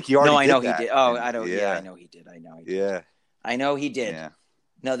I think he already did that. He did. Oh, I don't. Yeah, I know he did. Yeah. I know he did. Yeah.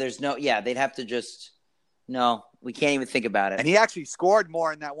 No, there's no. Yeah, they'd have to just. No, we can't even think about it. And he actually scored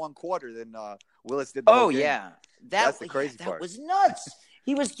more in that one quarter than Willis did. That's the crazy part. That was nuts.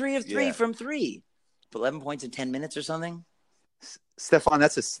 He was 3 of 3 from 3, 11 points in 10 minutes or something. Stefan,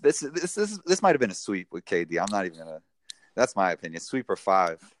 this might have been a sweep with KD. I'm not even gonna. That's my opinion. Sweep or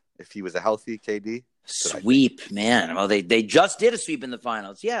 5 if he was a healthy KD. Sweep, man. Well, they just did a sweep in the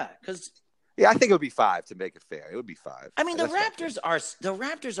finals. Yeah, because. Yeah, I think it would be 5 to make it fair. It would be 5. I mean, the Raptors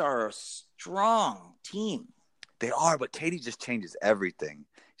are a strong team. They are, but KD just changes everything.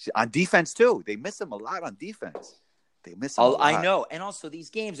 On defense too, they miss him a lot on defense. They miss him a lot. I know, and also these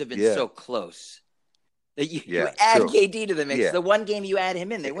games have been so close. You add true. KD to the mix. Yeah. The one game you add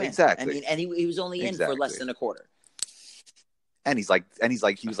him in, they win. Exactly. I mean, and he was only in for less than a quarter. And he was like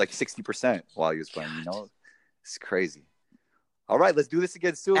 60% while he was playing. You know, it's crazy. All right, let's do this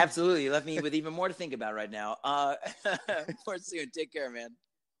again soon. Absolutely, you left me with even more to think about right now. More soon. Take care, man.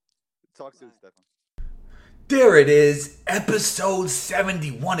 Talk soon, Stefan. There it is. Episode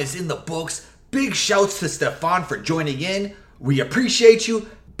 71 is in the books. Big shouts to Stefan for joining in. We appreciate you.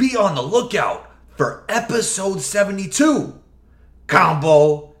 Be on the lookout for episode 72.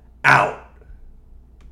 Combo out.